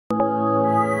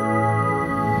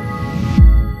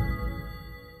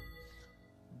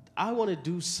I want to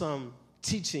do some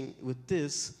teaching with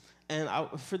this. And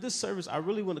for this service, I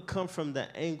really want to come from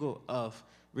the angle of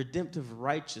redemptive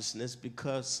righteousness,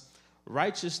 because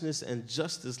righteousness and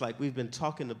justice, like we've been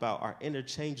talking about, are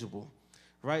interchangeable,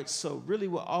 right? So really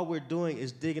all we're doing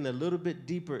is digging a little bit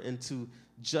deeper into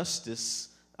justice,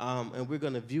 and we're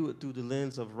going to view it through the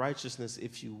lens of righteousness,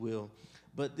 if you will.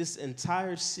 But this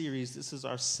entire series, this is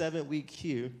our 7th week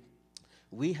here,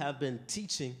 we have been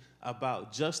teaching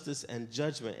about justice and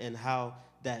judgment, and how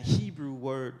that Hebrew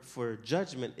word for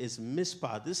judgment is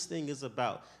mishpah. This thing is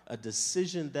about a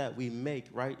decision that we make,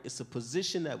 right? It's a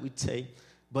position that we take,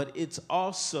 but it's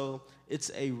also,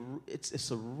 it's a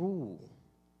rule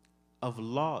of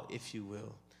law, if you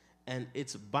will, and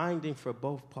it's binding for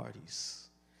both parties.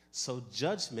 So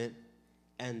judgment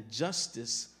and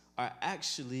justice are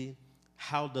actually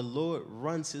how the Lord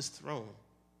runs his throne.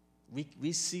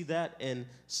 We see that in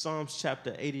Psalms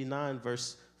chapter 89,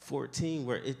 verse 14,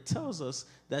 where it tells us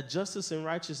that justice and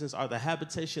righteousness are the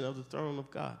habitation of the throne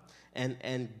of God.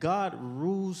 And God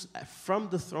rules from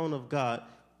the throne of God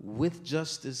with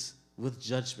justice, with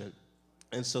judgment.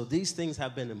 And so these things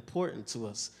have been important to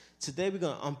us. Today we're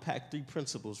going to unpack 3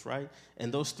 principles, right?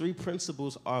 And those 3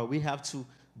 principles are: we have to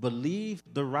believe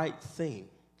the right thing,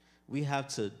 we have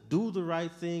to do the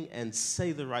right thing, and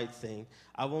say the right thing.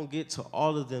 I won't get to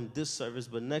all of them this service,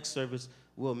 but next service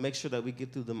we'll make sure that we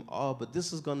get through them all. But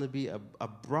this is going to be a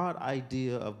broad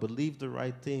idea of believe the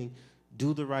right thing,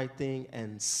 do the right thing,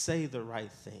 and say the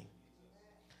right thing.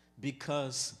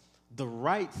 Because the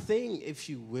right thing, if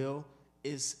you will,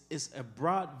 is a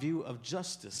broad view of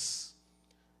justice.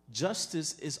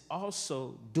 Justice is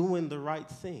also doing the right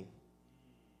thing.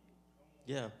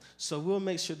 Yeah, so we'll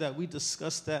make sure that we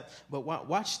discuss that. But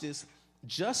watch this.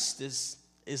 Justice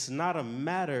is not a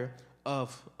matter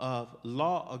of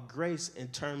law or grace in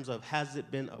terms of has it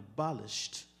been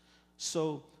abolished.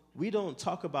 So we don't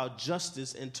talk about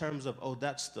justice in terms of, oh,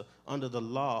 that's under the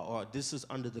law, or this is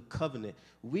under the covenant.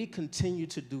 We continue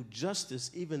to do justice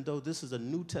even though this is a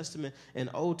New Testament and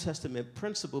Old Testament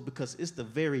principle, because it's the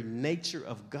very nature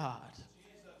of God.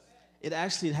 It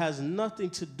actually has nothing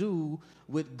to do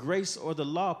with grace or the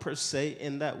law per se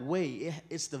in that way.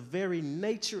 It's the very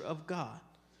nature of God.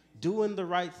 Doing the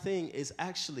right thing is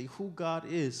actually who God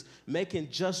is. Making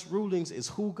just rulings is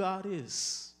who God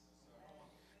is.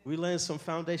 We laying some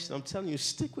foundation. I'm telling you,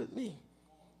 stick with me.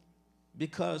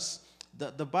 Because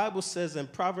the Bible says in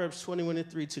Proverbs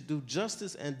 21:3, to do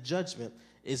justice and judgment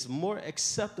is more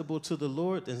acceptable to the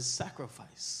Lord than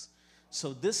sacrifice.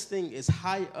 So this thing is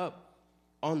high up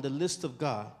on the list of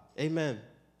God. Amen.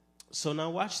 So now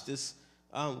watch this.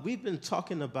 We've been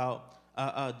talking about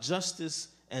justice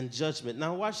and judgment.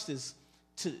 Now watch this.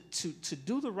 To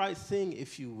do the right thing,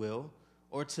 if you will,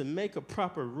 or to make a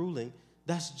proper ruling,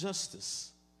 that's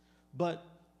justice. But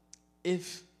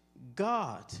if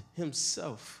God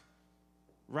himself,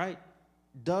 right,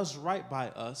 does right by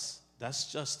us,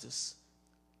 that's justice.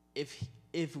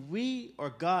 If we or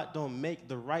God don't make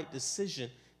the right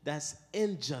decision, that's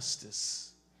injustice.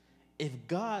 If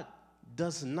God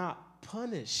does not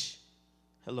punish,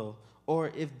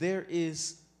 or if there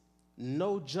is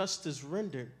no justice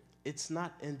rendered, it's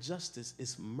not injustice,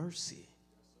 it's mercy.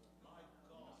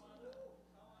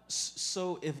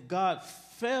 So if God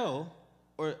fail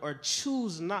or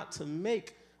choose not to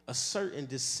make a certain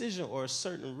decision or a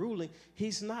certain ruling,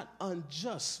 he's not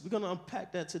unjust. We're going to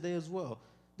unpack that today as well.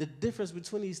 The difference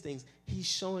between these things, he's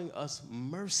showing us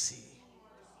mercy.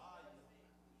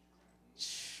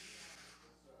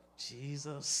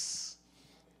 Jesus.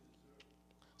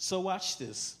 So watch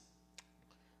this.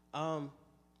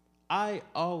 I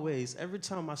always, every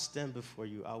time I stand before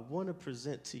you, I want to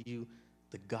present to you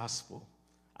the gospel.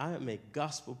 I am a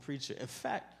gospel preacher. In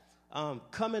fact,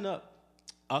 coming up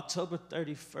October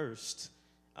 31st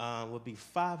will be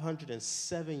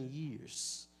 507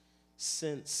 years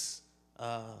since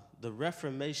the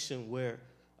Reformation, where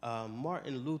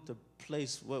Martin Luther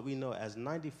placed what we know as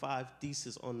 95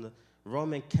 Theses on the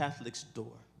Roman Catholic's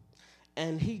door.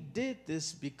 And he did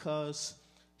this because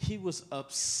he was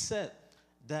upset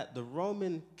that the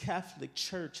Roman Catholic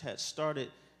Church had started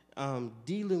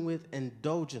dealing with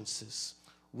indulgences,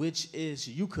 which is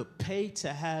you could pay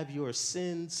to have your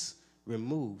sins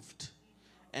removed.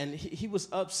 And he was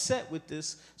upset with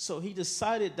this, so he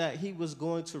decided that he was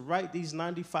going to write these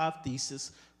 95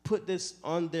 Theses, put this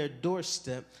on their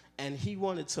doorstep, and he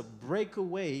wanted to break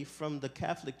away from the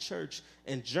Catholic Church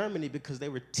in Germany because they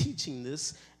were teaching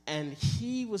this, and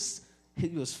he was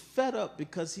fed up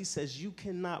because he says, you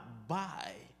cannot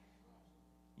buy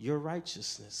your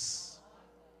righteousness.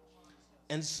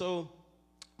 And so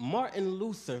Martin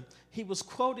Luther, he was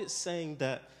quoted saying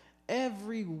that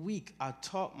every week I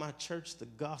taught my church the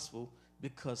gospel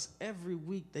because every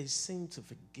week they seem to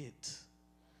forget.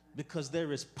 Because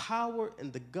there is power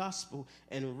in the gospel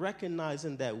and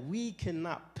recognizing that we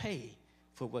cannot pay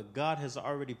for what God has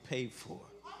already paid for.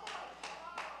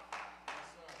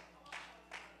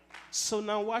 So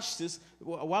now watch this.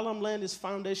 While I'm laying this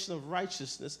foundation of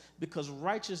righteousness, because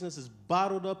righteousness is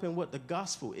bottled up in what the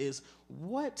gospel is,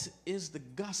 what is the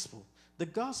gospel? The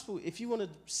gospel, if you want to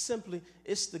simply,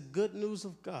 it's the good news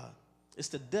of God. It's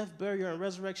the death, burial, and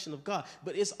resurrection of God.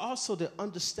 But it's also the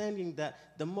understanding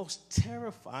that the most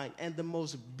terrifying and the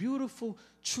most beautiful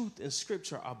truth in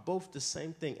Scripture are both the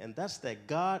same thing, and that's that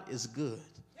God is good.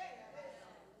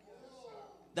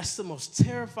 That's the most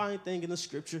terrifying thing in the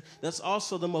Scripture. That's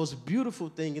also the most beautiful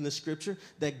thing in the Scripture,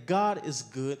 that God is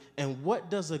good. And what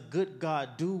does a good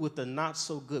God do with the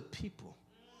not-so-good people?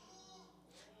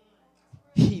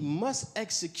 He must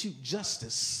execute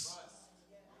justice.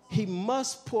 He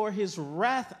must pour his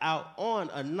wrath out on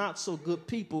a not-so-good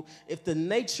people if the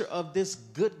nature of this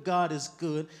good God is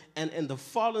good, and in the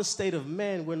fallen state of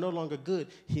man, we're no longer good.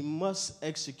 He must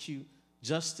execute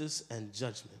justice and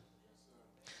judgment.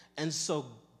 And so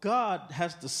God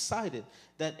has decided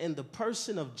that in the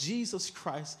person of Jesus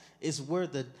Christ is where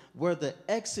the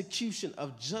execution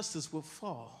of justice will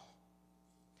fall.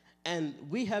 And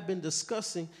we have been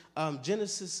discussing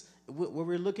Genesis, where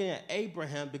we're looking at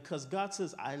Abraham, because God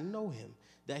says, I know him,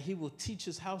 that he will teach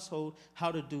his household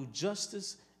how to do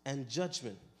justice and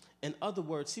judgment. In other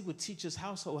words, he will teach his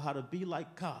household how to be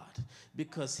like God,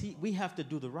 because we have to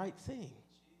do the right thing.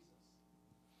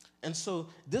 And so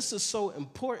this is so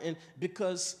important,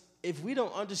 because if we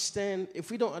don't understand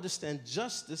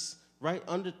justice, right,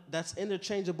 that's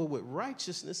interchangeable with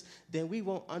righteousness, then we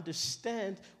won't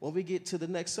understand when we get to the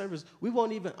next service. We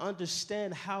won't even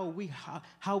understand how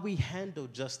we handle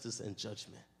justice and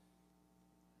judgment.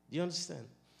 Do you understand?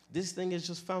 This thing is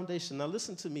just foundation. Now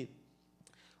listen to me.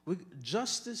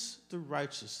 Justice through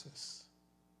righteousness.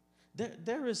 There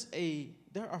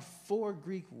are 4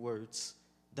 Greek words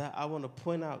that I want to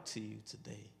point out to you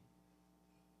today,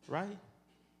 right?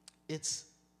 It's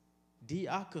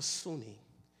diakosuni.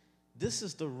 This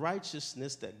is the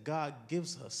righteousness that God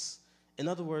gives us. In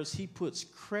other words, he puts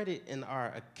credit in our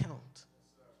account.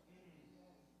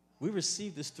 We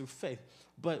receive this through faith,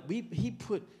 but he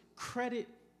put credit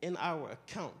in our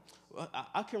account.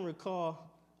 I can recall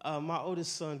my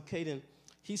oldest son, Caden.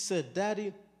 He said,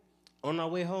 Daddy, on our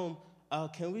way home,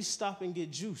 can we stop and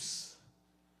get juice?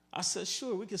 I said,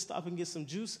 sure, we can stop and get some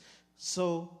juice.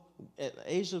 So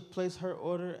Asia placed her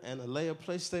order and Alea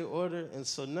placed their order. And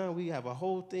so now we have a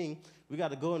whole thing. We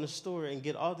got to go in the store and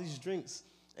get all these drinks.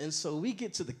 And so we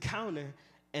get to the counter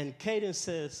and Caden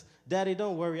says, Daddy,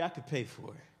 don't worry, I can pay for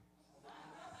it.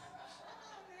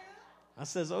 I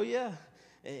says, oh, yeah.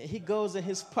 And he goes in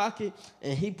his pocket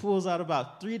and he pulls out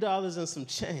about $3 and some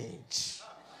change.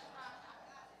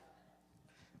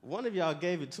 One of y'all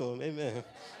gave it to him, amen.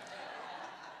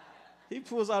 He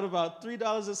pulls out about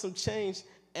 $3 and some change,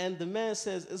 and the man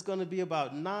says it's going to be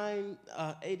about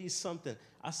 $9.80 something.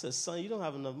 I said, son, you don't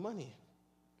have enough money.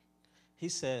 He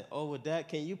said, oh, well, Dad,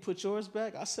 can you put yours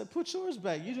back? I said, put yours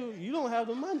back. You don't have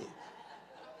the money.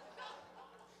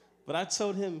 But I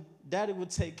told him, Daddy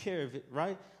would take care of it,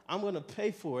 right? I'm going to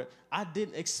pay for it. I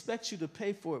didn't expect you to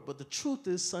pay for it, but the truth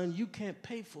is, son, you can't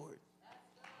pay for it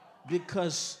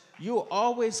because you'll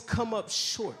always come up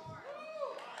short.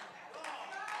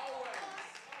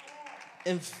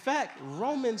 In fact,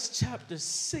 Romans chapter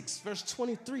 6, verse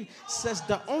 23 says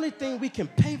the only thing we can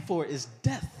pay for is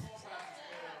death.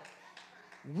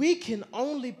 We can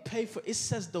only pay for, it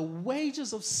says the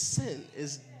wages of sin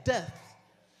is death.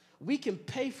 We can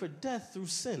pay for death through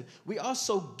sin. We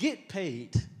also get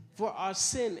paid for our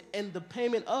sin and the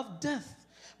payment of death.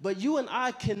 But you and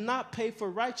I cannot pay for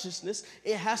righteousness.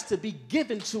 It has to be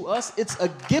given to us. It's a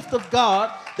gift of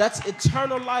God. That's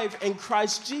eternal life in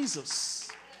Christ Jesus.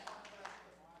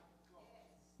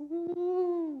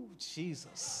 Ooh,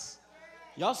 Jesus.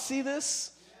 Y'all see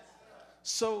this?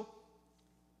 So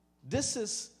this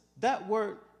is that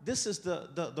word, this is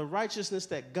the righteousness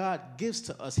that God gives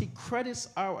to us. He credits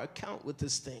our account with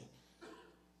this thing.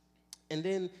 And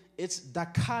then it's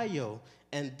dakaio,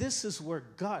 and this is where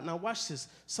God, now watch this,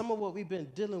 some of what we've been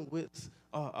dealing with,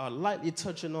 lightly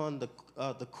touching on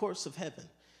the courts of heaven.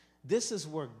 This is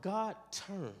where God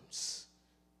turns,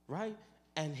 right?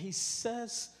 And he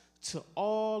says to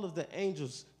all of the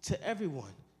angels, to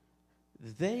everyone,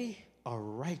 they are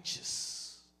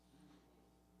righteous.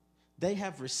 They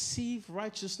have received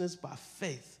righteousness by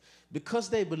faith. Because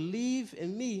they believe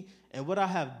in me and what I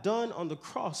have done on the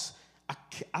cross,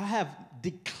 I have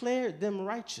declared them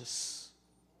righteous.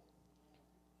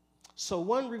 So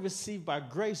one we receive by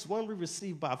grace, one we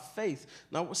receive by faith.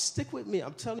 Now, stick with me.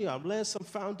 I'm telling you, I'm laying some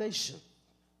foundation.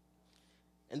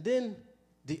 And then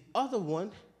the other one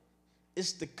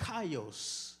is the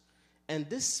kaios. And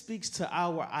this speaks to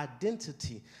our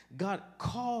identity. God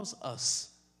calls us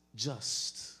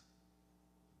just.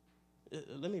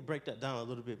 Let me break that down a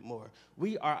little bit more.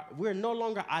 We're no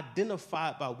longer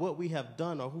identified by what we have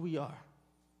done or who we are.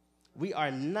 We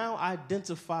are now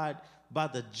identified by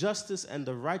the justice and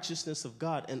the righteousness of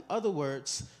God. In other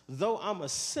words, though I'm a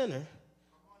sinner,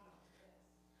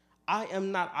 I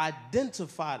am not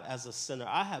identified as a sinner.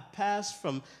 I have passed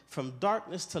from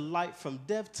darkness to light, from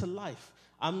death to life.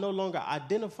 I'm no longer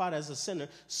identified as a sinner,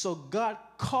 so God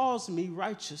calls me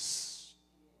righteous.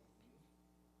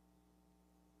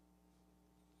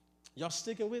 Y'all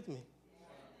sticking with me?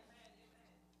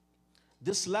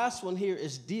 This last one here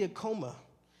is diakoma,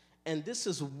 and this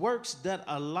is works that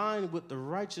align with the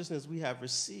righteousness we have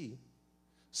received.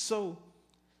 So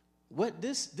what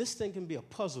this thing can be a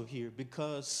puzzle here,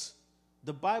 because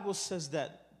the Bible says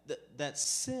that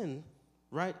sin,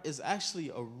 right, is actually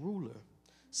a ruler.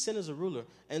 Sin is a ruler.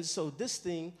 And so this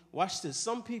thing, watch this,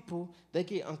 some people, they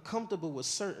get uncomfortable with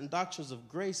certain doctrines of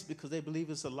grace because they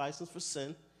believe it's a license for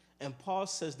sin. And Paul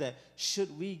says that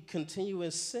should we continue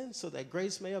in sin so that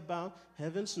grace may abound?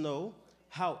 Heavens no.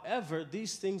 However,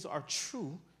 these things are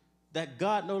true, that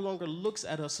God no longer looks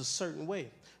at us a certain way.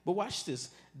 But watch this.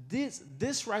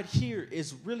 This right here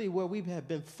is really where we have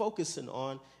been focusing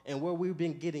on and where we've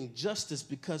been getting justice,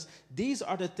 because these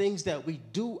are the things that we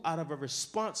do out of a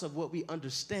response of what we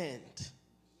understand.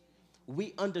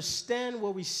 We understand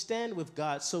where we stand with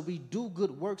God, so we do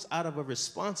good works out of a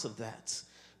response of that.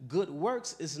 Good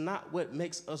works is not what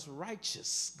makes us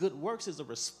righteous. Good works is a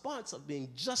response of being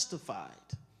justified.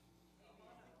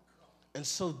 And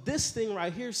so this thing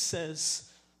right here says,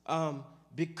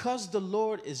 because the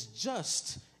Lord is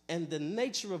just and the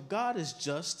nature of God is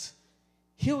just,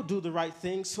 he'll do the right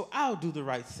thing, so I'll do the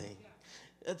right thing.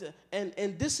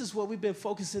 And this is what we've been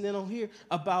focusing in on here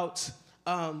about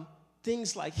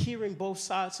things like hearing both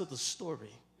sides of the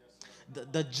story.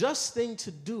 The just thing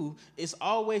to do is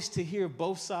always to hear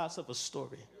both sides of a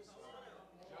story.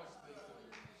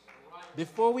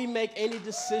 Before we make any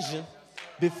decision,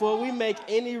 before we make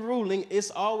any ruling,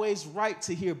 it's always right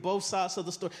to hear both sides of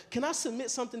the story. Can I submit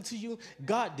something to you?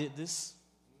 God did this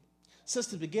since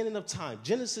the beginning of time.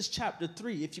 Genesis chapter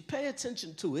 3, if you pay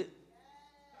attention to it,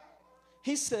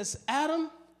 he says,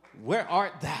 Adam, where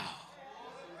art thou?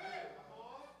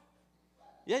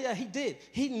 Yeah, he did.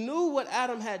 He knew what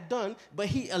Adam had done, but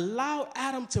he allowed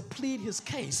Adam to plead his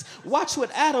case. Watch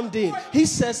what Adam did. He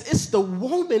says, it's the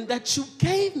woman that you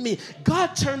gave me.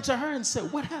 God turned to her and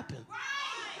said, what happened?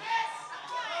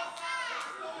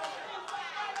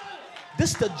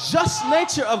 This is the just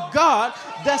nature of God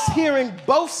that's hearing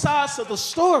both sides of the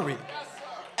story.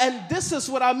 And this is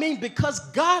what I mean, because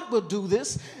God will do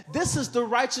this. This is the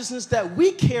righteousness that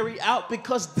we carry out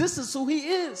because this is who he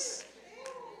is.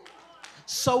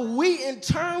 So we in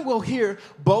turn will hear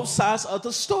both sides of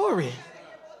the story.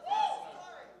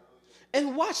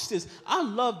 And watch this. I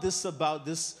love this about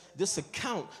this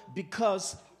account,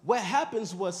 because what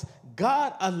happens was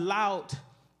God allowed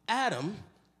Adam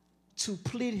to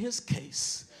plead his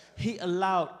case. He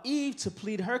allowed Eve to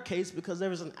plead her case because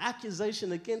there was an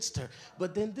accusation against her.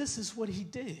 But then this is what he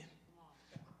did.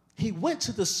 He went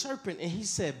to the serpent and he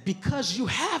said, because you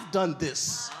have done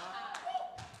this,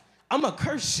 I'm going to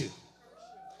curse you.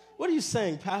 What are you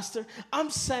saying, Pastor? I'm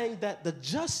saying that the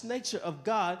just nature of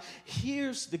God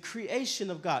hears the creation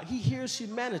of God. He hears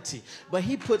humanity, but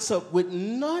he puts up with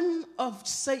none of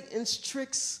Satan's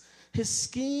tricks, his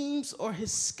schemes, or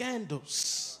his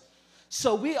scandals.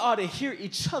 So we ought to hear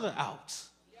each other out.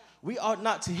 We ought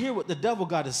not to hear what the devil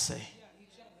got to say.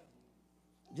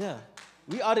 Yeah.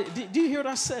 We ought to, do you hear what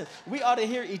I said? We ought to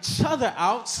hear each other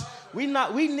out. We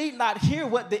need not hear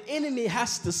what the enemy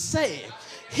has to say.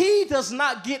 He does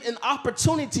not get an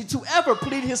opportunity to ever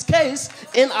plead his case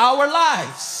in our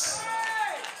lives.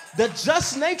 The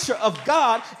just nature of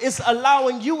God is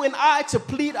allowing you and I to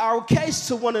plead our case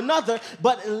to one another,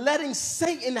 but letting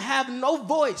Satan have no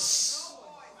voice.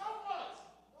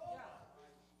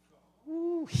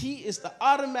 He is the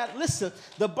automatic. Listen,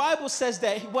 the Bible says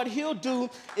that what he'll do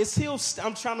is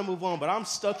I'm trying to move on, but I'm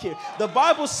stuck here. The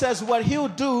Bible says what he'll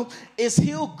do is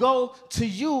he'll go to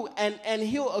you and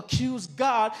he'll accuse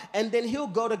God, and then he'll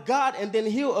go to God and then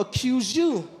he'll accuse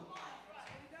you.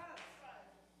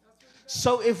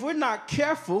 So if we're not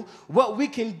careful, what we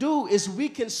can do is we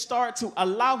can start to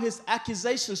allow his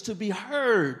accusations to be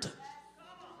heard.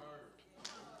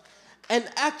 And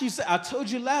I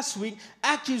told you last week,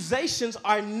 accusations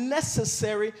are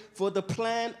necessary for the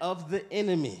plan of the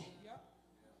enemy.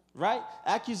 Right?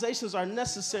 Accusations are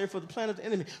necessary for the plan of the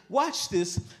enemy. Watch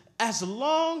this. As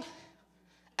long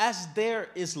as there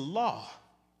is law,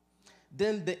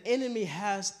 then the enemy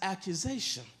has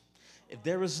accusation. If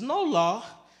there is no law,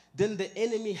 then the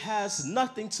enemy has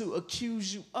nothing to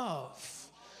accuse you of.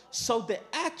 So the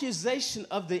accusation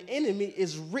of the enemy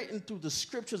is written through the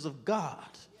scriptures of God.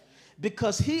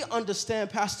 Because he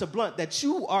understands, Pastor Blunt, that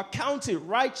you are counted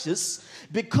righteous.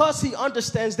 Because he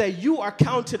understands that you are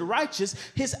counted righteous,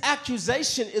 his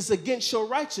accusation is against your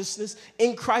righteousness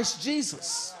in Christ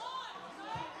Jesus.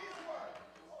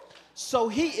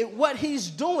 So what he's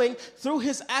doing through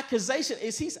his accusation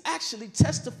is he's actually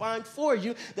testifying for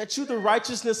you that you're the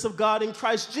righteousness of God in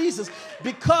Christ Jesus.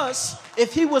 Because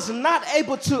if he was not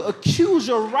able to accuse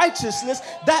your righteousness,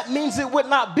 that means it would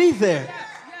not be there.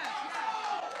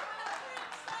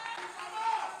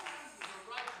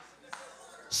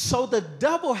 So the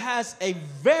devil has a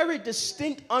very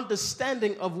distinct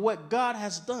understanding of what God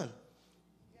has done.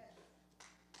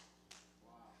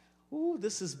 Ooh,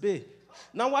 this is big.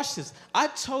 Now watch this. I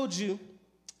told you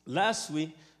last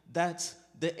week that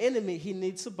the enemy, he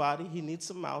needs a body, he needs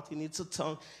a mouth, he needs a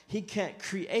tongue. He can't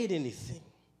create anything.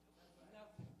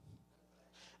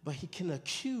 But he can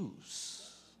accuse.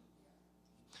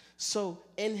 So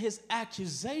in his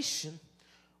accusation,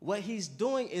 what he's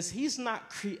doing is he's not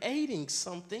creating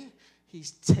something, he's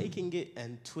taking it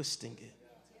and twisting it.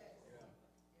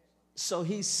 So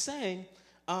he's saying,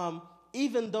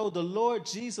 even though the Lord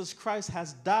Jesus Christ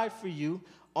has died for you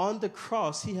on the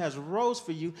cross, he has rose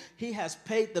for you, he has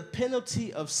paid the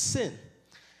penalty of sin.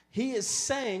 He is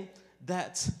saying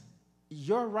that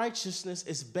your righteousness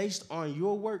is based on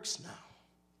your works now.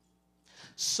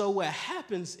 So what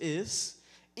happens is,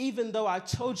 even though I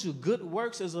told you good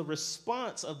works is a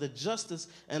response of the justice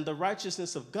and the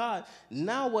righteousness of God,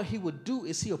 now what he would do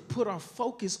is he'll put our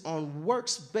focus on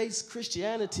works-based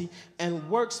Christianity and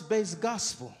works-based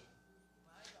gospel.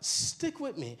 Stick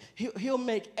with me. He'll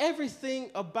make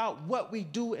everything about what we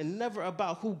do and never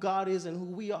about who God is and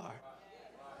who we are.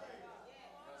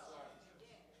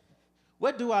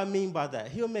 What do I mean by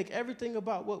that? He'll make everything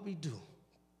about what we do.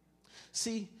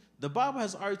 See, the Bible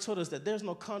has already told us that there's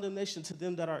no condemnation to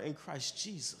them that are in Christ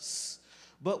Jesus.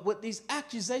 But what these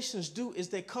accusations do is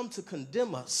they come to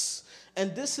condemn us.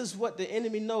 And this is what the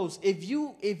enemy knows. If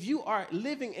you are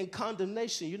living in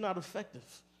condemnation, you're not effective.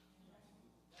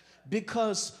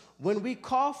 Because when we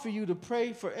call for you to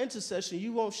pray for intercession,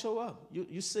 you won't show up.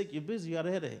 You're sick, you're busy, you got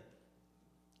a headache.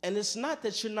 And it's not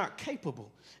that you're not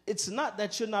capable. It's not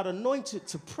that you're not anointed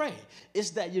to pray.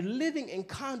 It's that you're living in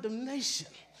condemnation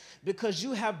because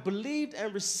you have believed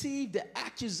and received the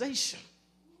accusation.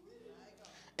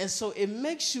 And so it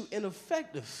makes you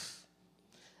ineffective.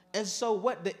 And so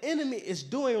what the enemy is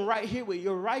doing right here with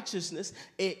your righteousness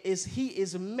is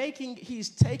he's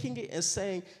taking it and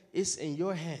saying, it's in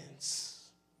your hands.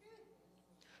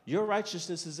 Your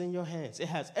righteousness is in your hands. It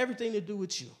has everything to do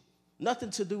with you.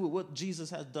 Nothing to do with what Jesus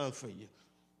has done for you.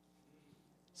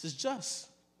 This is just.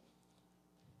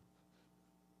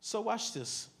 So watch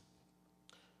this.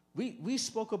 We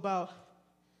spoke about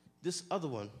this other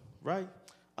one, right?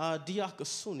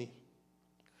 Diakosuni,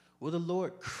 where the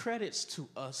Lord credits to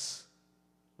us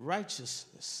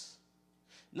righteousness.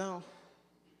 Now,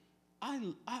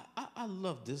 I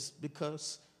love this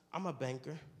because I'm a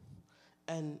banker,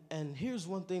 and here's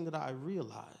one thing that I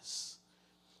realize.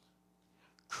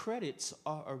 Credits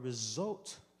are a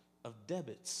result of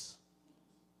debits.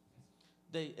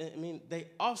 They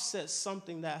offset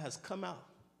something that has come out,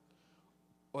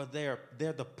 or they're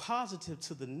the positive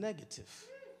to the negative.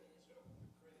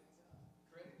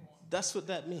 That's what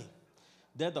that means.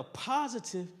 They're the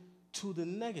positive to the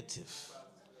negative.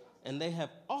 And they have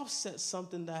offset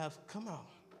something that have come out.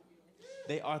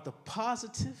 They are the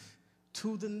positive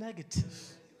to the negative.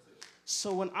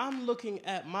 So when I'm looking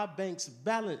at my bank's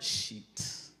balance sheet,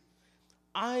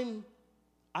 I'm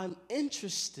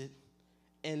interested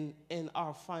in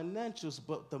our financials,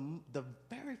 but the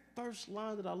very first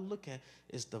line that I look at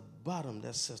is the bottom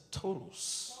that says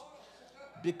totals.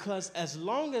 Because as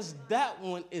long as that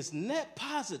one is net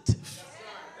positive,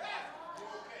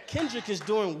 Kendrick is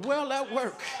doing well at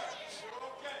work.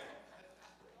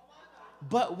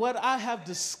 But what I have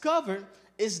discovered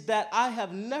is that I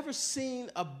have never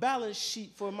seen a balance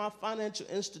sheet for my financial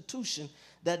institution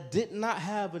that did not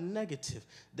have a negative,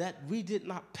 that we did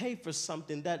not pay for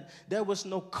something, that there was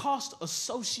no cost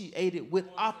associated with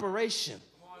operation.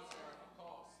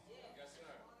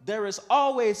 There is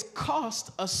always cost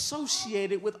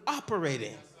associated with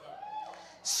operating.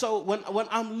 So when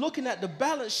I'm looking at the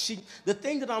balance sheet, the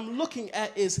thing that I'm looking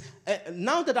at is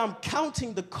now that I'm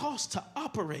counting the cost to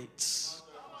operate,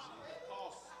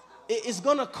 it's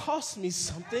going to cost me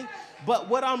something. But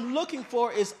what I'm looking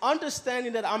for is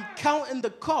understanding that I'm counting the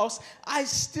cost. I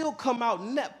still come out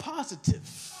net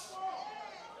positive.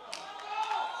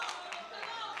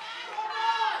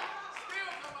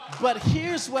 But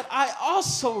here's what I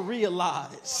also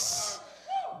realized.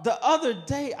 The other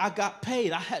day I got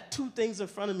paid. I had two things in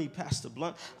front of me, Pastor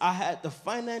Blunt. I had the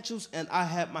financials and I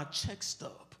had my check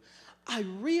stub. I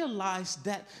realized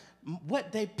that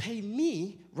what they pay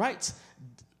me, right,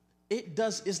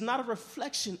 is not a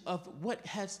reflection of what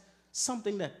has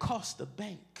something that costs the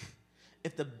bank.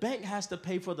 If the bank has to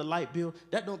pay for the light bill,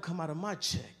 that don't come out of my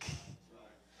check.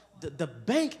 The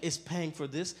bank is paying for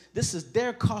this. This is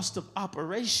their cost of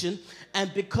operation.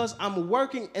 And because I'm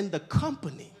working in the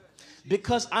company,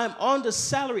 because I'm on the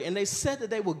salary, and they said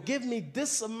that they will give me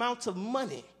this amount of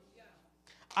money,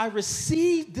 I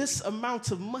received this amount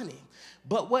of money.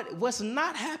 But what's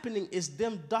not happening is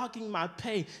them docking my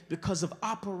pay because of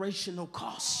operational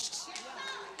costs.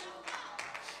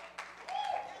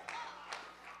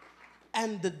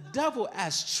 And the devil,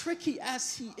 as tricky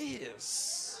as he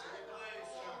is,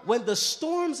 when the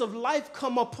storms of life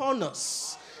come upon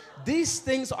us, these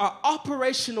things are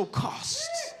operational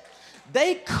costs.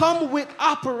 They come with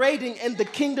operating in the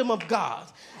kingdom of God.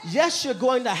 Yes, you're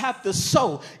going to have to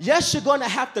sow. Yes, you're going to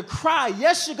have to cry.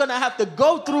 Yes, you're going to have to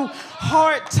go through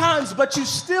hard times, but you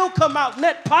still come out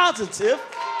net positive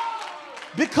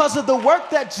because of the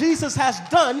work that Jesus has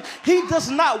done. He does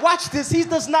not, watch this, he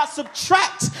does not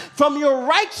subtract from your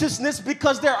righteousness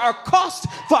because there are costs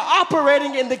for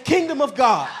operating in the kingdom of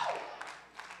God.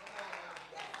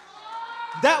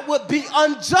 That would be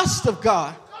unjust of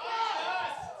God.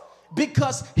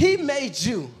 Because he made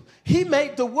you. He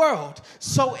made the world.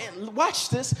 So watch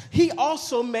this. He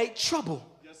also made trouble.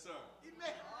 Yes, sir. Yes,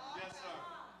 sir.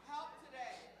 Help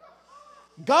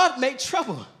today. God made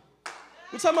trouble.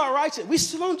 We're talking about righteousness. We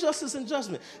still on justice and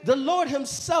judgment. The Lord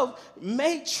himself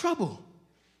made trouble.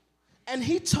 And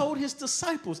he told his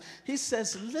disciples, he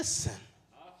says, listen,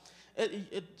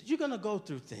 you're going to go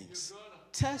through things.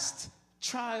 Tests,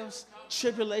 trials,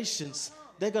 tribulations.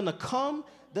 They're going to come.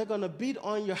 They're going to beat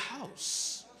on your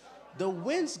house. The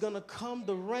wind's going to come.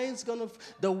 The wind's going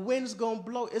to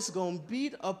blow. It's going to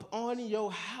beat up on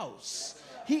your house.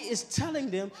 He is telling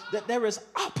them that there is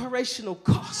operational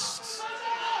costs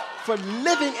for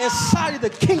living inside of the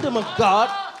kingdom of God.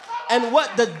 And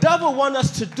what the devil wants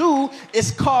us to do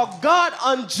is call God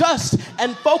unjust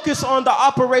and focus on the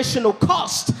operational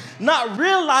cost, not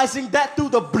realizing that through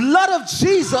the blood of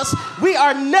Jesus, we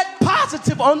are net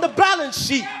positive on the balance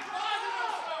sheet.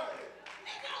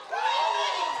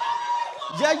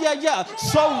 Yeah.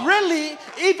 So really,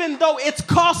 even though it's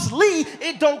costly,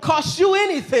 it don't cost you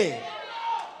anything.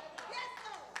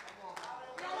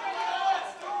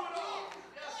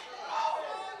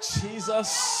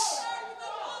 Jesus.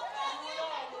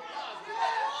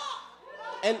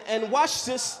 And watch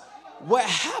this. What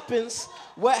happens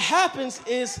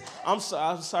is, I'm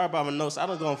sorry about my notes. I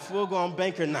don't go full-blown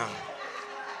banker now.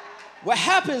 What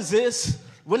happens is,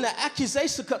 when the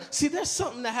accusation comes, see, there's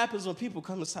something that happens when people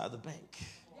come inside the bank.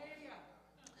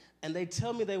 And they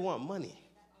tell me they want money.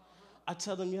 I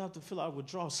tell them you have to fill out a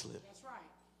withdrawal slip. That's right.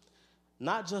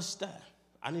 Not just that.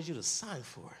 I need you to sign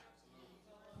for it.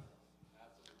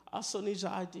 I also need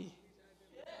your ID.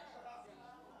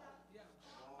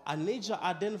 I need your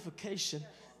identification,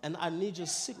 and I need your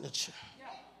signature.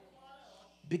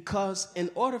 Because in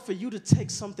order for you to take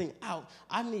something out,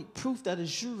 I need proof that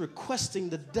is you requesting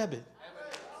the debit.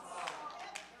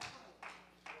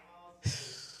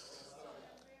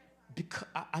 Because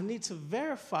I need to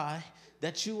verify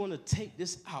that you want to take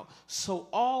this out. So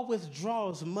all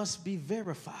withdrawals must be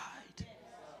verified.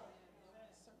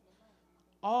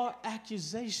 All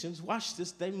accusations, watch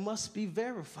this, they must be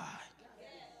verified.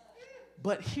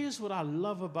 But here's what I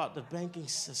love about the banking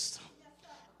system.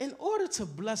 In order to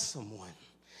bless someone,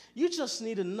 you just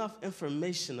need enough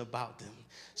information about them.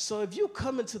 So if you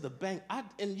come into the bank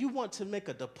and you want to make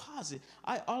a deposit,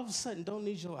 I all of a sudden don't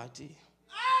need your ID.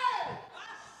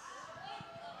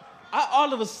 I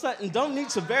all of a sudden don't need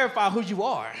to verify who you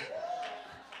are.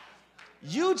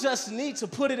 You just need to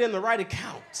put it in the right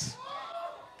account.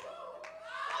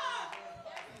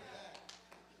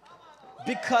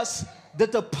 Because the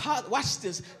deposit, watch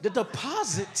this, the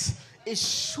deposit is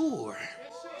sure.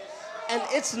 And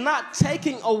it's not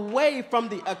taking away from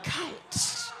the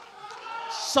account.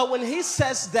 So when he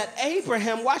says that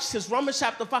Abraham, watch this, Romans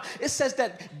chapter 5, it says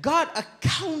that God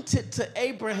accounted to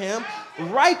Abraham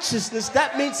righteousness.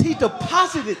 That means he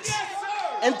deposited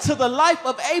into the life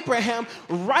of Abraham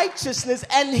righteousness,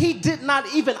 and he did not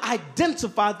even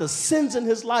identify the sins in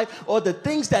his life or the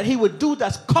things that he would do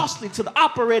that's costly to the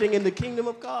operating in the kingdom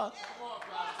of God.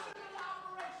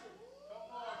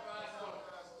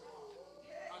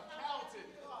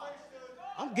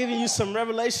 I'm giving you some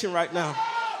revelation right now.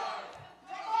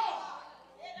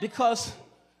 Because,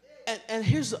 and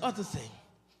here's the other thing.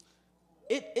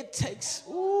 It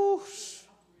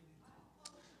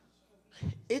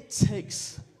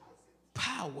takes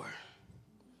power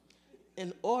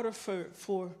in order for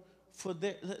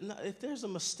there, if there's a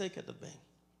mistake at the bank,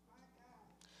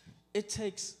 it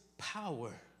takes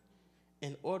power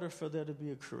in order for there to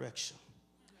be a correction.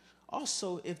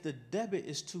 Also, if the debit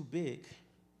is too big,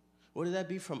 whether that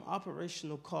be from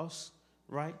operational costs,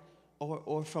 right,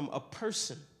 or from a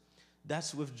person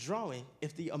that's withdrawing,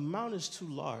 if the amount is too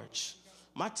large,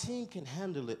 my team can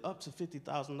handle it up to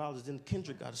 $50,000, then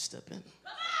Kendrick got to step in.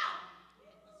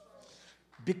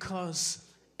 Because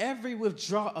every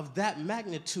withdrawal of that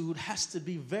magnitude has to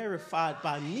be verified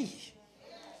by me.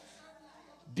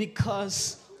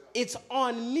 Because it's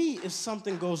on me if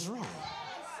something goes wrong.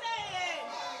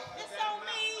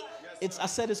 I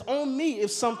said it's on me if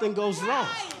something goes wrong.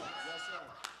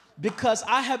 Because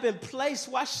I have been placed,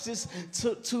 watch this,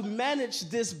 to manage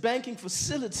this banking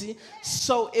facility.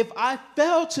 So if I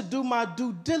fail to do my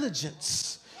due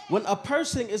diligence, when a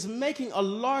person is making a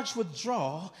large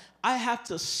withdrawal, I have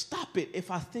to stop it if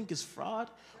I think it's fraud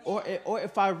or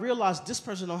if I realize this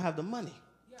person don't have the money.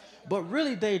 But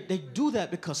really, they do that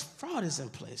because fraud is in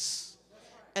place.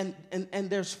 And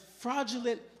there's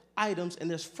fraudulent items and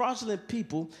there's fraudulent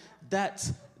people that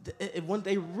when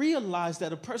they realize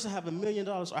that a person have $1 million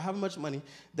or how much money,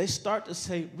 they start to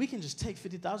say, we can just take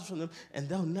 $50,000 from them and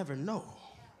they'll never know.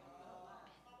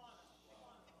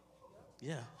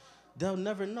 Yeah, they'll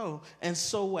never know. And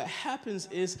so what happens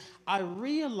is I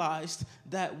realized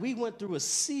that we went through a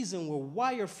season where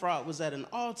wire fraud was at an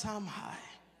all-time high.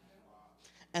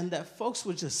 And that folks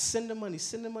would just send the money,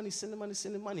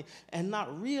 and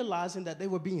not realizing that they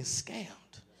were being scammed.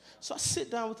 So I sit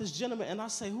down with this gentleman and I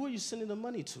say, who are you sending the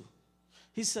money to?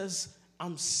 He says,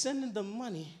 I'm sending the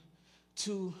money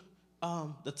to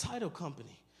the title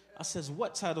company. I says,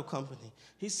 what title company?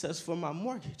 He says, for my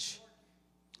mortgage.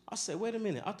 I said, wait a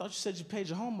minute. I thought you said you paid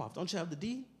your home off. Don't you have the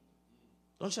deed?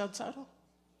 Don't you have the title?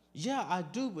 Yeah, I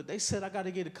do, but they said I got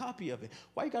to get a copy of it.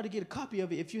 Why you got to get a copy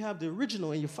of it if you have the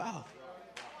original in your file?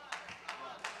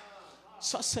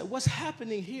 So I said, what's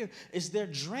happening here is they're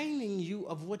draining you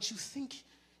of what you think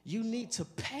you need to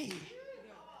pay.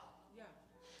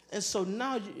 And so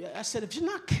now, I said, if you're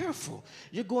not careful,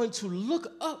 you're going to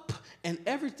look up and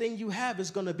everything you have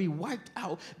is going to be wiped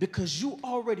out because you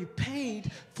already paid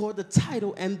for the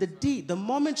title and the deed. The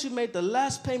moment you made the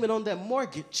last payment on that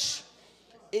mortgage,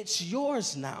 it's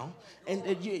yours now.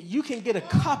 And you can get a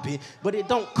copy, but it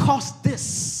don't cost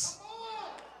this.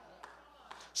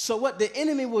 So what the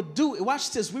enemy will do, watch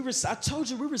this, I told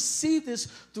you we receive this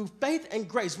through faith and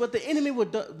grace. What the enemy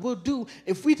will do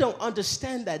if we don't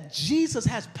understand that Jesus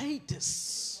has paid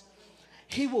this,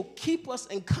 he will keep us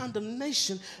in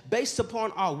condemnation based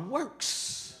upon our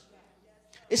works.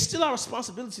 It's still our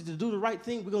responsibility to do the right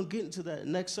thing. We're going to get into that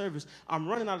next service. I'm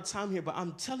running out of time here, but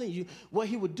I'm telling you, what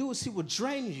he would do is he would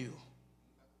drain you.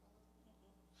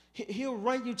 He'll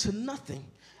run you to nothing.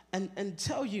 And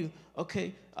tell you,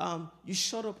 okay, you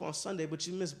showed up on Sunday, but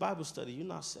you missed Bible study. You're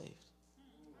not saved.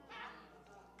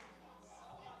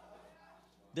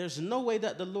 There's no way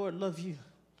that the Lord loves you.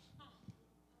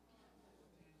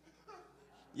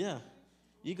 Yeah.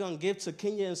 You're going to give to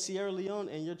Kenya and Sierra Leone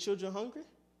and your children hungry?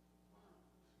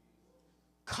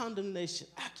 Condemnation,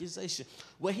 accusation.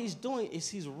 What he's doing is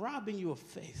he's robbing you of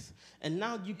faith. And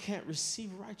now you can't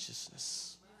receive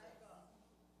righteousness.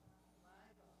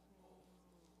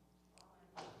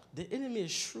 The enemy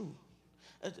is shrewd.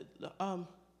 How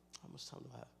much time do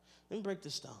I have? Let me break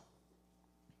this down.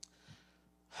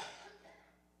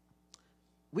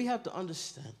 We have to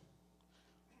understand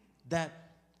that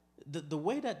the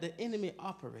way that the enemy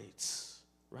operates,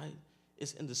 right,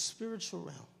 is in the spiritual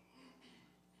realm.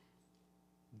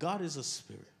 God is a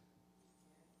spirit.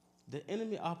 The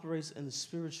enemy operates in the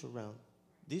spiritual realm.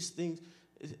 These things,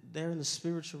 they're in the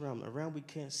spiritual realm, a realm we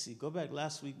can't see. Go back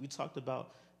last week, we talked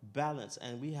about balance,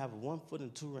 and we have 1 foot in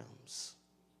 2 realms.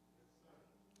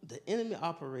 The enemy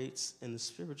operates in the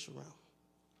spiritual realm.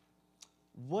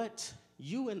 What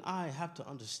you and I have to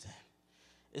understand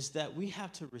is that we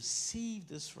have to receive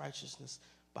this righteousness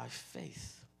by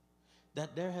faith.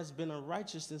 That there has been a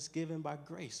righteousness given by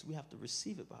grace. We have to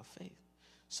receive it by faith.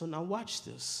 So now watch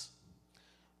this.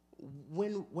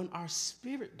 When our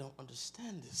spirit don't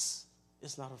understand this,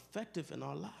 it's not effective in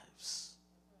our lives.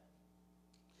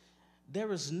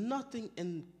 There is nothing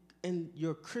in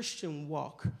your Christian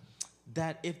walk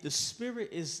that if the Spirit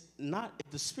is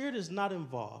not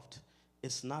involved,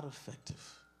 it's not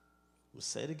effective. I'm going to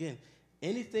say it again.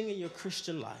 Anything in your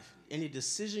Christian life, any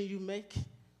decision you make,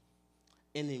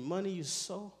 any money you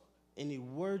sow, any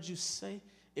word you say,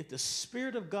 if the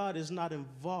Spirit of God is not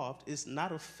involved, it's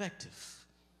not effective.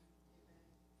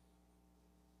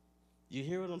 You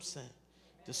hear what I'm saying?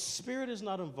 The Spirit is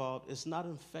not involved, it's not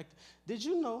effective. Did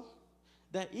you know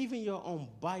that even your own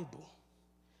Bible,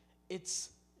 it's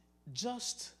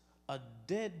just a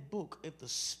dead book if the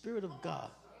Spirit of God.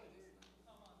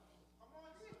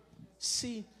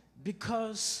 See,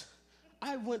 because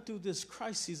I went through this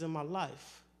crisis in my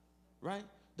life, right?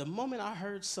 The moment I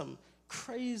heard some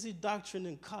crazy doctrine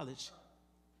in college,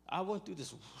 I went through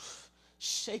this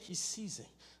shaky season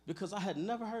because I had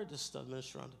never heard this stuff,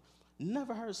 Minister Rhonda.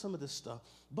 Never heard some of this stuff.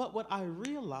 But what I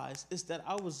realized is that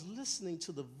I was listening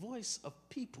to the voice of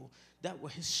people that were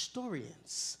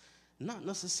historians, not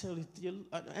necessarily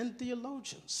and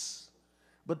theologians,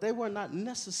 but they were not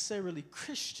necessarily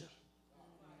Christian.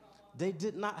 They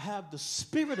did not have the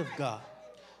Spirit of God.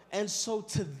 And so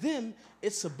to them,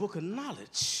 it's a book of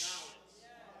knowledge.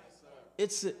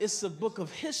 It's a book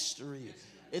of history.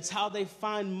 It's how they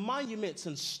find monuments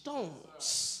and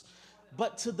stones.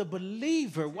 But to the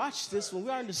believer, watch this, when we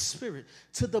are in the Spirit,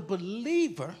 to the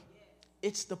believer,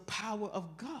 it's the power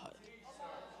of God.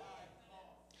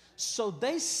 So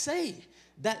they say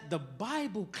that the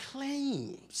Bible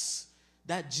claims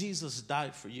that Jesus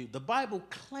died for you. The Bible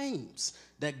claims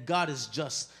that God is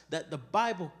just, that the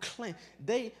Bible claims.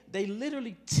 They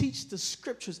literally teach the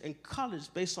scriptures in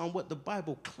college based on what the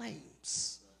Bible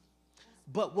claims.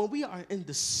 But when we are in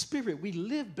the Spirit, we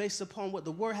live based upon what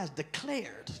the Word has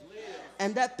declared.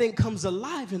 And that thing comes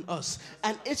alive in us.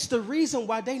 And it's the reason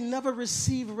why they never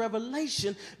receive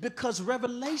revelation, because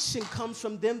revelation comes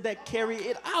from them that carry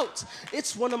it out.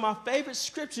 It's one of my favorite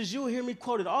scriptures. You'll hear me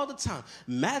quote it all the time.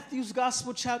 Matthew's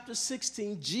Gospel, chapter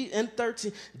 16 and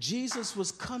 13. Jesus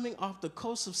was coming off the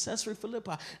coast of Caesarea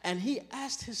Philippi, and he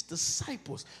asked his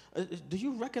disciples, do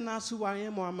you recognize who I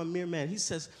am, or I'm a mere man? He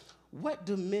says, what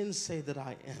do men say that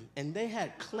I am? And they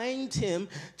had claimed him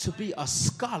to be a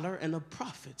scholar and a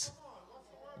prophet.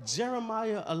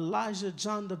 Jeremiah, Elijah,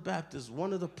 John the Baptist,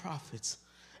 one of the prophets.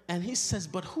 And he says,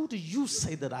 but who do you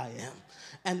say that I am?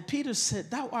 And Peter said,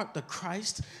 thou art the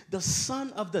Christ, the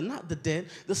Son of the, not the dead,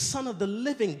 the Son of the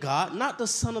living God, not the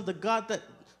Son of the God that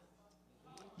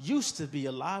used to be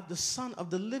alive, the Son of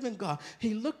the living God.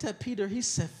 He looked at Peter, he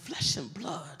said, flesh and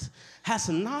blood has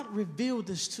not revealed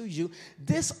this to you.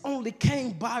 This only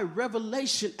came by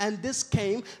revelation, and this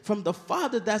came from the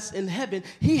Father that's in heaven.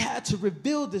 He had to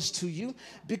reveal this to you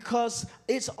because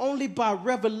it's only by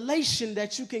revelation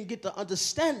that you can get the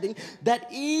understanding that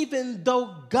even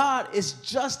though God is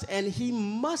just and he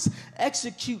must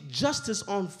execute justice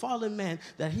on fallen man,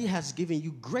 that he has given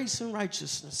you grace and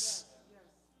righteousness.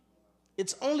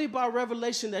 It's only by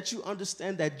revelation that you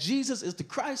understand that Jesus is the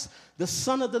Christ, the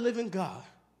Son of the living God.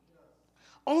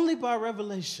 Only by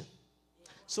revelation.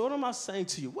 So what am I saying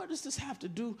to you? What does this have to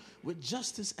do with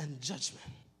justice and judgment?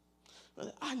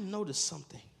 I noticed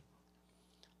something.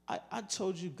 I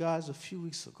told you guys a few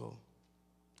weeks ago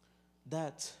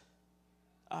that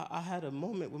I had a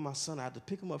moment with my son. I had to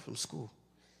pick him up from school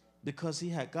because he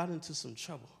had got into some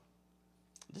trouble.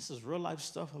 This is real life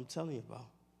stuff I'm telling you about.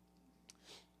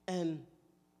 And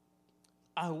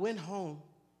I went home,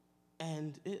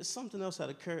 and something else had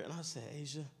occurred, and I said,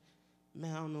 Asia,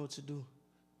 man, I don't know what to do.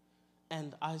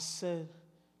 And I said,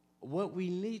 what we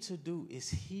need to do is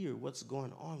hear what's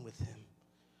going on with him,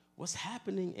 what's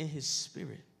happening in his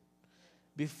spirit.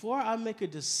 Before I make a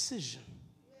decision,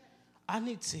 I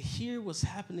need to hear what's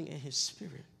happening in his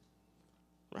spirit,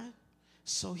 right?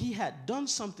 So he had done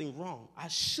something wrong. I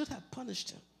should have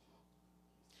punished him.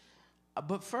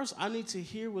 But first, I need to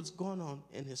hear what's going on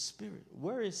in his spirit.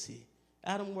 Where is he?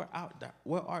 Adam, where art thou?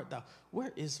 Where art thou?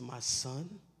 Where is my son?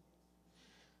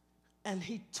 And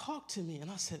he talked to me, and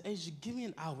I said, Asia, give me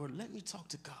an hour. Let me talk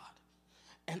to God.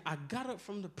 And I got up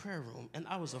from the prayer room, and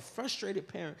I was a frustrated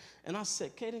parent, and I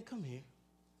said, Kaden, come here.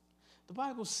 The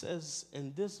Bible says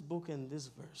in this book and this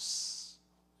verse,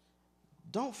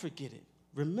 don't forget it.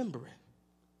 Remember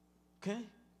it. Okay?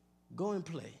 Go and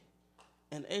play.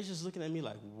 And Asia's looking at me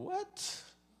like, what?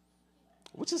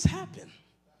 What just happened?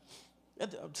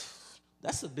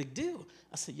 That's a big deal.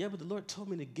 I said, yeah, but the Lord told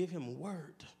me to give him a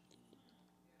word.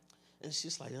 And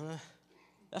she's like,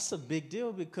 that's a big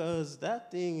deal because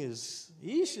that thing is,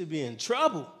 he should be in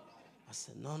trouble. I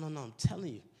said, no, I'm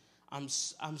telling you. I'm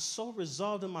so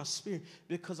resolved in my spirit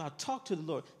because I talked to the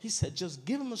Lord. He said, just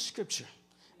give him a scripture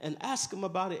and ask him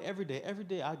about it every day. Every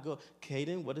day I go,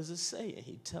 Caden, what does it say? And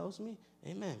he tells me,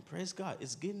 amen, praise God.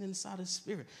 It's getting inside his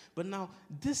spirit. But now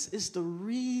this is the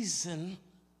reason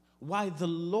why the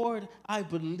Lord, I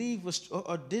believe,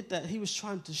 did that. He was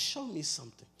trying to show me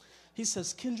something. He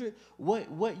says, Kendrick,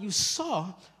 what you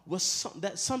saw was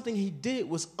something he did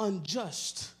was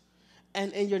unjust.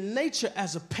 And in your nature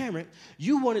as a parent,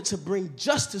 you wanted to bring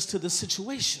justice to the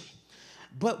situation.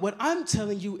 But what I'm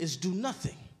telling you is do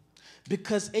nothing.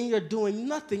 Because in your doing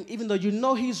nothing, even though you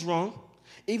know he's wrong,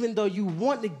 even though you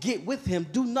want to get with him,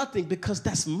 do nothing because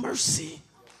that's mercy.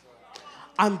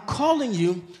 I'm calling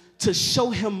you to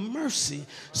show him mercy.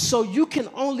 So you can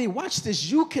only, watch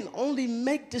this, you can only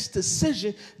make this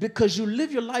decision because you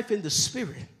live your life in the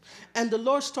spirit. And the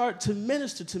Lord started to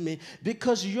minister to me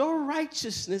because your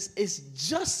righteousness is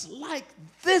just like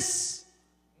this.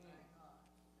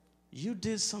 You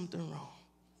did something wrong.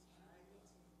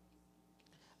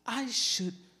 I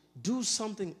should do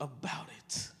something about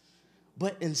it.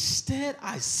 But instead,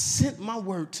 I sent my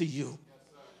word to you.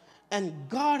 And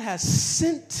God has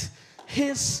sent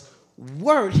his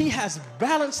word. He has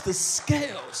balanced the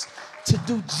scales to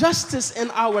do justice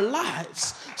in our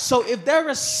lives. So if there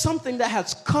is something that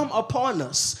has come upon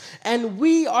us and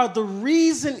we are the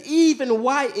reason even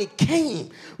why it came,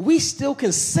 we still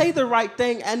can say the right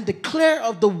thing and declare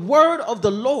of the word of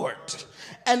the Lord.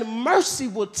 And mercy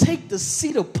will take the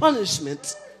seat of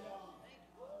punishment.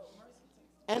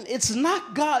 And it's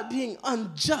not God being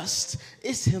unjust,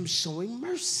 it's him showing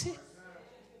mercy.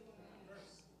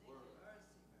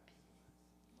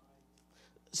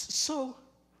 So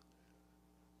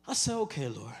I said, okay,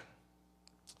 Lord,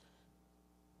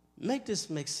 make this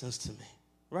make sense to me,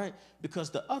 right? Because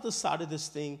the other side of this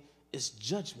thing is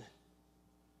judgment.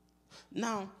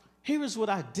 Now, here is what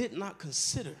I did not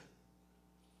consider.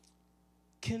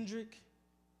 Kendrick,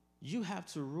 you have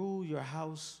to rule your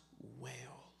house well.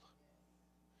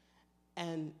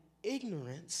 And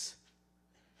ignorance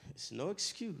is no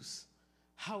excuse.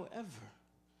 However,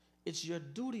 it's your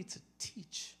duty to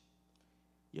teach.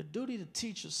 Your duty to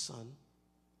teach your son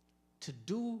to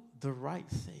do the right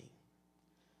thing.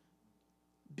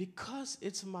 Because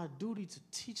it's my duty to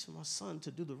teach my son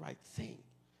to do the right thing,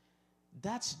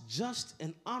 that's just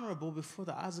and honorable before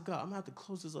the eyes of God. I'm going to have to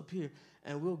close this up here,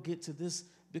 and we'll get to this,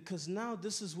 because now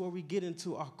this is where we get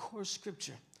into our core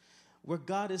scripture, where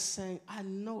God is saying, I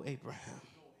know Abraham.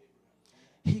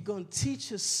 He's going to teach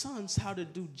his sons how to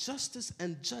do justice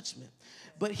and judgment.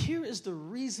 But here is the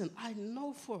reason I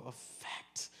know for a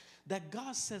fact that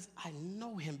God says, I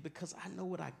know him because I know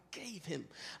what I gave him.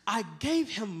 I gave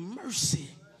him mercy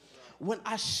when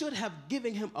I should have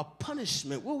given him a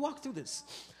punishment. We'll walk through this.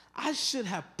 I should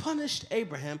have punished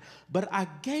Abraham, but I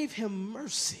gave him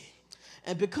mercy.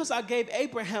 And because I gave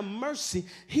Abraham mercy,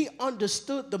 he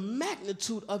understood the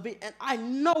magnitude of it, and I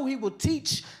know he will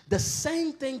teach the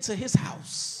same thing to his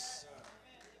house.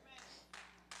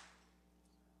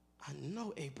 I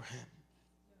know Abraham.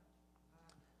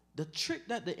 The trick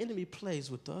that the enemy plays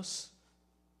with us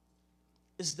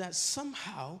is that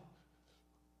somehow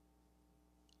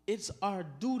it's our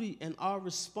duty and our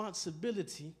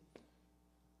responsibility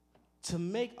to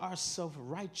make ourselves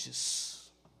righteous.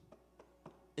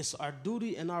 It's our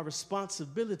duty and our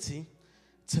responsibility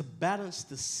to balance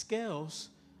the scales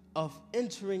of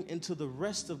entering into the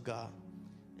rest of God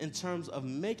in terms of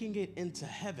making it into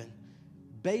heaven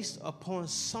based upon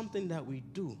something that we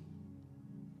do.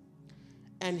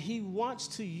 And he wants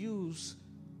to use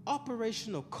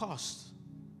operational cost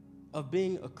of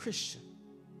being a Christian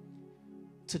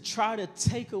to try to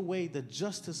take away the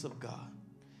justice of God.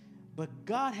 But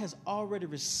God has already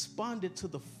responded to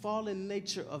the fallen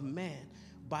nature of man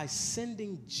by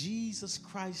sending Jesus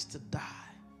Christ to die.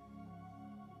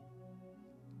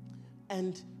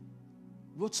 And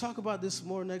we'll talk about this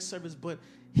more next service, but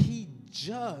he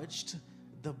judged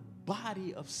the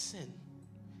body of sin.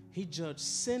 He judged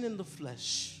sin in the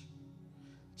flesh.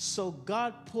 So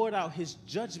God poured out his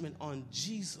judgment on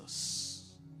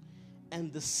Jesus.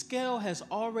 And the scale has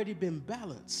already been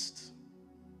balanced.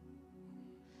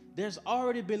 There's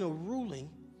already been a ruling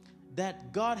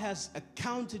that God has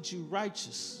accounted you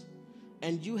righteous,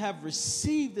 and you have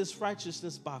received this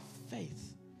righteousness by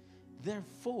faith.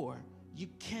 Therefore, you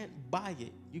can't buy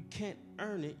it, you can't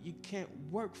earn it, you can't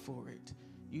work for it.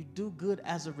 You do good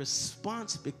as a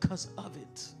response because of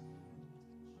it.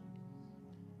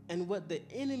 And what the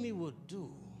enemy will do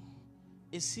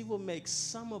is he will make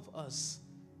some of us,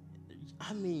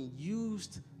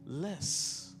 used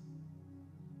less.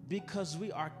 Because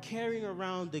we are carrying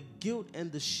around the guilt and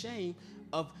the shame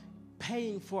of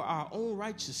paying for our own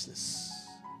righteousness.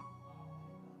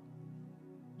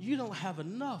 You don't have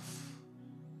enough.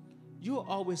 You'll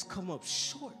always come up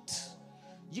short.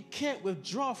 You can't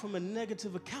withdraw from a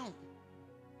negative account.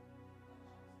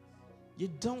 You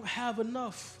don't have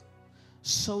enough.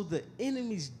 So the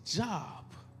enemy's job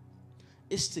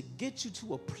is to get you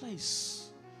to a place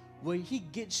where he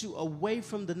gets you away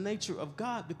from the nature of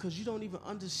God because you don't even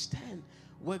understand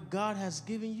what God has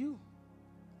given you.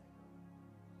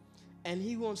 And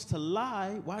he wants to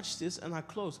lie, watch this, and I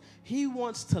close. He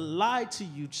wants to lie to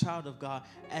you, child of God,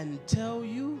 and tell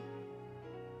you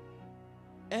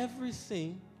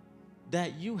everything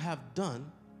that you have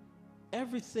done,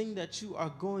 everything that you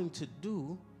are going to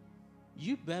do,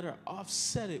 you better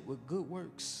offset it with good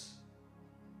works.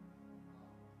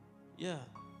 Yeah.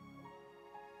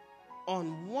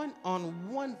 On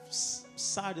one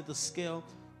side of the scale,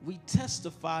 we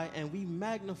testify and we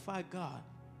magnify God.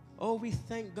 Oh, we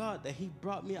thank God that he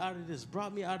brought me out of this,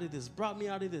 brought me out of this, brought me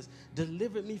out of this,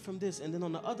 delivered me from this. And then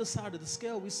on the other side of the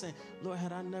scale, we say, Lord,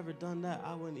 had I never done that,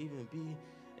 I wouldn't even be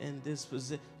in this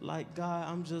position. Like, God,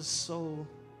 I'm just so,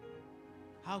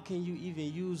 how can you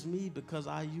even use me because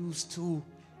I used to?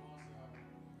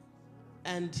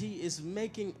 And he is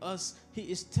making us,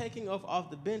 he is taking us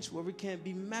off the bench where we can't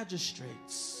be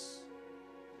magistrates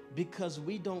because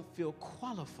we don't feel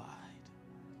qualified.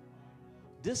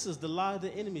 This is the lie of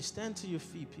the enemy. Stand to your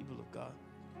feet, people of God.